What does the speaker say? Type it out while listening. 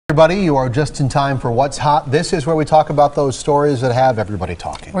Everybody, you are just in time for What's Hot. This is where we talk about those stories that have everybody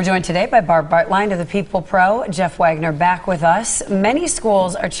talking. We're joined today by Barb Bartlein of the People Pro, Jeff Wagner back with us. Many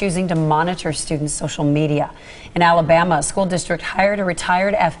schools are choosing to monitor students' social media. In Alabama, a school district hired a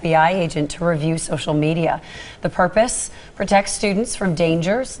retired FBI agent to review social media. The purpose? Protect students from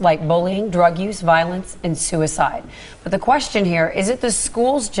dangers like bullying, drug use, violence, and suicide. But the question here, is it the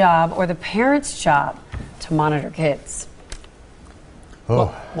school's job or the parents' job to monitor kids?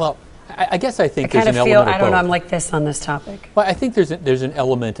 Well, I guess I think I there's an kind of feel, element of I don't know, both. I'm like this on this topic. Well, I think there's an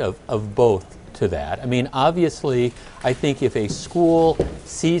element of both to that. I mean, obviously, I think if a school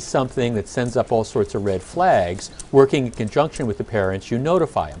sees something that sends up all sorts of red flags, working in conjunction with the parents, you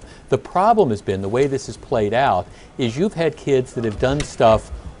notify them. The problem has been, the way this has played out, is you've had kids that have done stuff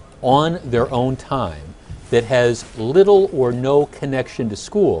on their own time that has little or no connection to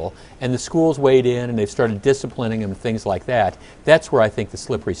school, and the school's weighed in and they've started disciplining them and things like that. That's where I think the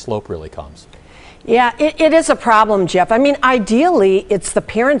slippery slope really comes. Yeah, it is a problem, Jeff. I mean, ideally, it's the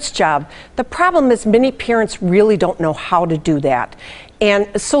parents' job. The problem is many parents really don't know how to do that.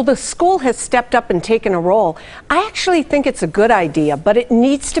 And so the school has stepped up and taken a role. I actually think it's a good idea, but it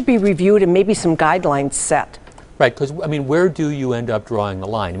needs to be reviewed and maybe some guidelines set. Right, because, I mean, where do you end up drawing the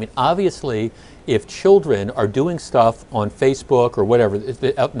line? I mean, obviously, if children are doing stuff on Facebook or whatever,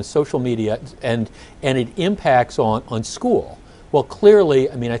 out in the social media, and it impacts on school, well, clearly,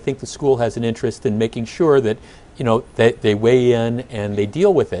 I mean, I think the school has an interest in making sure that, you know, that they weigh in and they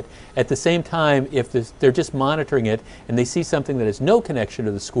deal with it. At the same time, if they're just monitoring it and they see something that has no connection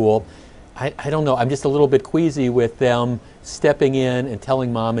to the school, I don't know, I'm just a little bit queasy with them stepping in and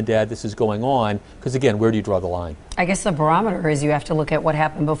telling mom and dad this is going on, because again, where do you draw the line? I guess the barometer is you have to look at what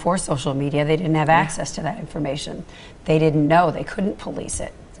happened before social media. They didn't have access to that information. They didn't know. They couldn't police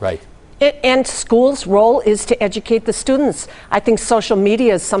it. Right. And schools' role is to educate the students. I think social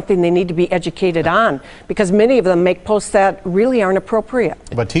media is something they need to be educated on, because many of them make posts that really aren't appropriate.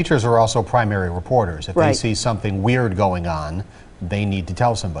 But teachers are also primary reporters. If they Right. see something weird going on, they need to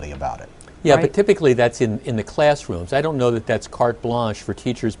tell somebody about it. Yeah, Right. but typically that's in the classrooms. I don't know that that's carte blanche for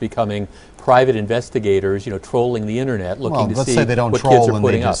teachers becoming private investigators, you know, trolling the internet, looking Well, to let's see say they don't what kids troll are and they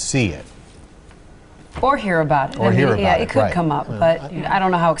putting up. just see it. Or hear about it. Or hear yeah, about it it, could right. come up, but I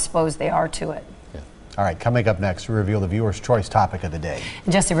don't know how exposed they are to it. All right, coming up next, we reveal the viewer's choice topic of the day.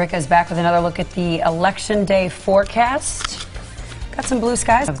 Jesse Ricca is back with another look at the Election Day forecast. Got some blue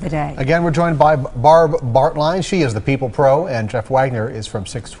skies of the day. Again, we're joined by Barb Bartlein. She is the People Pro, and Jeff Wagner is from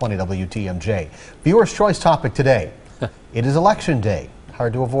 620 WTMJ. Viewer's choice topic today. It is Election Day.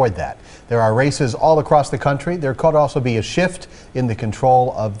 Hard to avoid that. There are races all across the country. There could also be a shift in the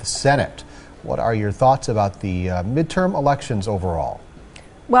control of the Senate. What are your thoughts about the midterm elections overall?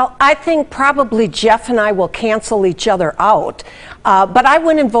 Well, I think probably Jeff and I will cancel each other out, but I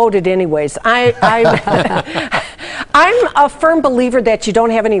went and voted anyways. I'm a firm believer that you don't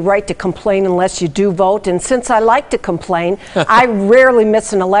have any right to complain unless you do vote, and since I like to complain, I rarely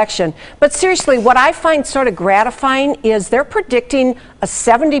miss an election. But seriously, what I find sort of gratifying is they're predicting a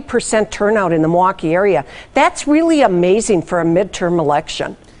 70% turnout in the Milwaukee area. That's really amazing for a midterm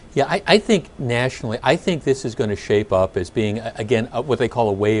election. Yeah, I think nationally, I think this is going to shape up as being, again, what they call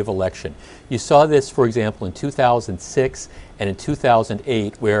a wave election. You saw this, for example, in 2006 and in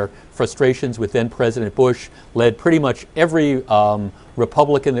 2008, where frustrations with then President Bush led pretty much every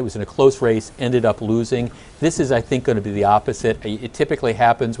Republican that was in a close race ended up losing. This is, I think, going to be the opposite. It typically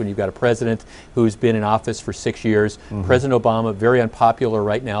happens when you've got a president who's been in office for 6 years. President Obama, very unpopular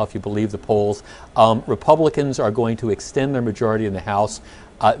right now, if you believe the polls. Republicans are going to extend their majority in the House.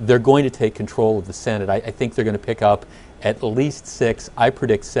 They're going to take control of the Senate. I think they're going to pick up at least 6. I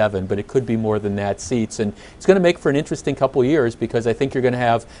predict 7, but it could be more than that seats. And it's going to make for an interesting couple of years, because I think you're going to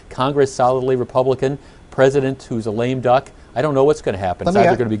have Congress solidly Republican, president who's a lame duck. I don't know what's going to happen. It's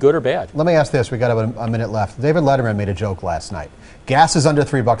either going to be good or bad. Let me ask this. We got about a minute left. David Letterman made a joke last night. Gas is under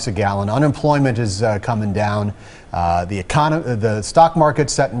 $3 a gallon. Unemployment is coming down. The stock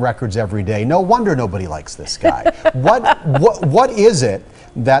market's setting records every day. No wonder nobody likes this guy. What is it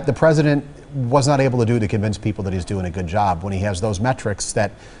that the president was not able to do to convince people that he's doing a good job when he has those metrics that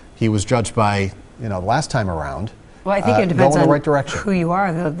he was judged by, you know, last time around? Well, I think it depends go in on the right direction. who you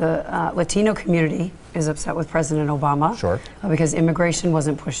are. The Latino community is upset with President Obama. Sure. Because immigration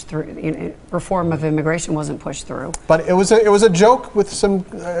wasn't pushed through, reform of immigration wasn't pushed through. But it was a joke with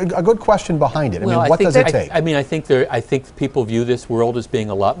a good question behind it. I mean, what does it take? I think people view this world as being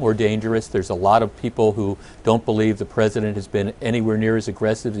a lot more dangerous. There's a lot of people who don't believe the president has been anywhere near as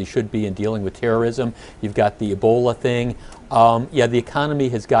aggressive as he should be in dealing with terrorism. You've got the Ebola thing. Yeah, the economy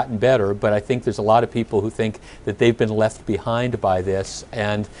has gotten better, but I think there's a lot of people who think that they've been left behind by this,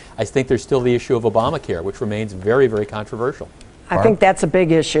 and I think there's still the issue of Obamacare, which remains very, very controversial. I think that's a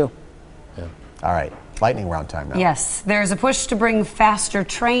big issue. Yeah. All right, lightning round time now. Yes, there's a push to bring faster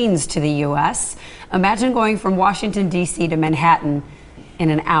trains to the U.S. Imagine going from Washington, D.C. to Manhattan in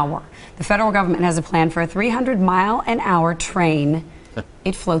an hour. The federal government has a plan for a 300-mile-an-hour train.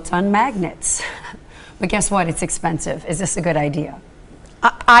 It floats on magnets. But guess what? It's expensive. Is this a good idea?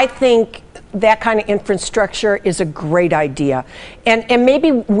 I think that kind of infrastructure is a great idea. And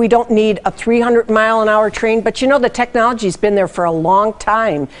maybe we don't need a 300-mile-an-hour train, but you know, the technology's been there for a long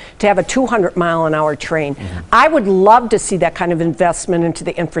time to have a 200-mile-an-hour train. I would love to see that kind of investment into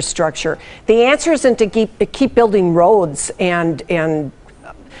the infrastructure. The answer isn't to keep building roads and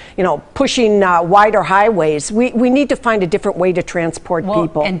you know, pushing wider highways. We need to find a different way to transport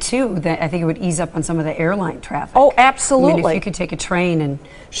people. And two, I think it would ease up on some of the airline traffic. Oh, absolutely. I mean, if you could take a train and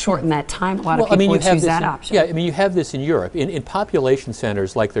shorten that time, a lot of people would choose that option. Yeah, I mean, you have this in Europe. In population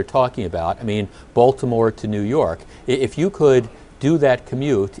centers like they're talking about, I mean, Baltimore to New York, if you could do that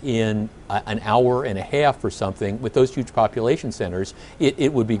commute in an hour and a half or something with those huge population centers,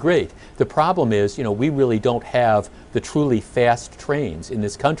 it would be great. The problem is, you know, we really don't have the truly fast trains in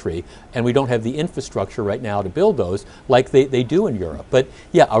this country, and we don't have the infrastructure right now to build those like they do in Europe. But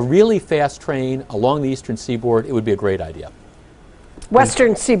yeah, a really fast train along the eastern seaboard, it would be a great idea.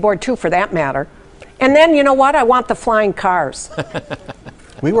 Western seaboard too, for that matter. And then, you know what? I want the flying cars.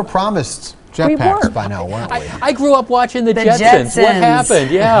 We were promised jetpacks by now, weren't we? I grew up watching the Jetsons. What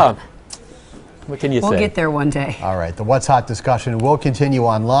happened? Yeah. What can you say? We'll get there one day. All right. The What's Hot discussion will continue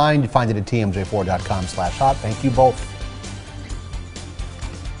online. You find it at tmj4.com/hot. Thank you both.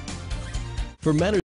 For